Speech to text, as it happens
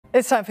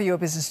It's time for your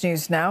business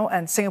news now,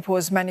 and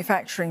Singapore's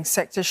manufacturing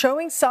sector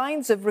showing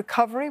signs of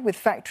recovery with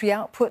factory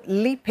output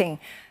leaping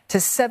to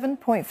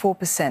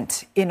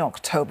 7.4% in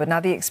October. Now,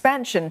 the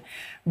expansion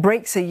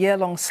breaks a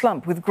year-long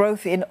slump with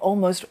growth in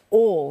almost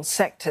all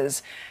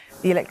sectors.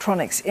 The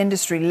electronics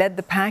industry led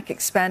the pack,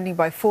 expanding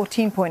by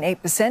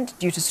 14.8%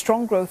 due to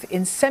strong growth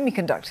in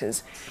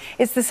semiconductors.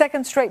 It's the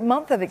second straight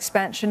month of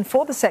expansion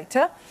for the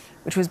sector,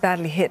 which was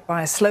badly hit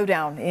by a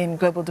slowdown in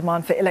global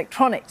demand for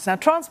electronics. Now,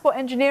 transport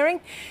engineering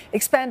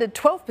expanded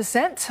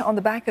 12% on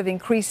the back of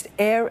increased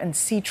air and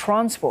sea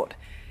transport.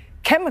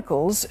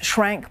 Chemicals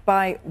shrank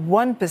by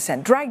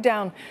 1%, dragged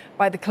down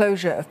by the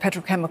closure of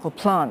petrochemical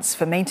plants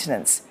for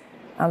maintenance.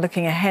 Now,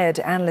 looking ahead,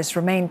 analysts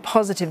remain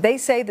positive. They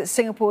say that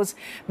Singapore's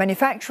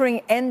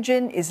manufacturing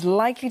engine is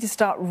likely to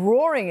start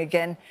roaring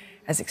again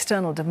as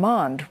external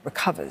demand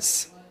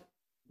recovers.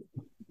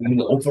 And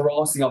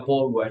overall,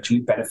 Singapore will actually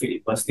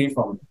benefit immensely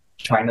from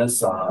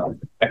China's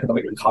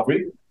economic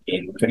recovery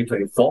in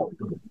 2024.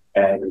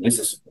 And this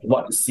is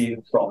what is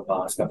seen from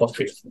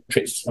Singapore's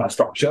trade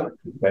structure,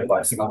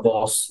 whereby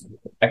Singapore's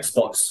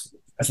exports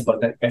as a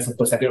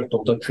percentage of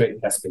total trade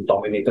has been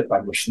dominated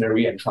by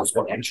machinery and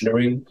transport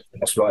engineering,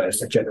 as well as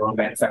general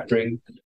manufacturing.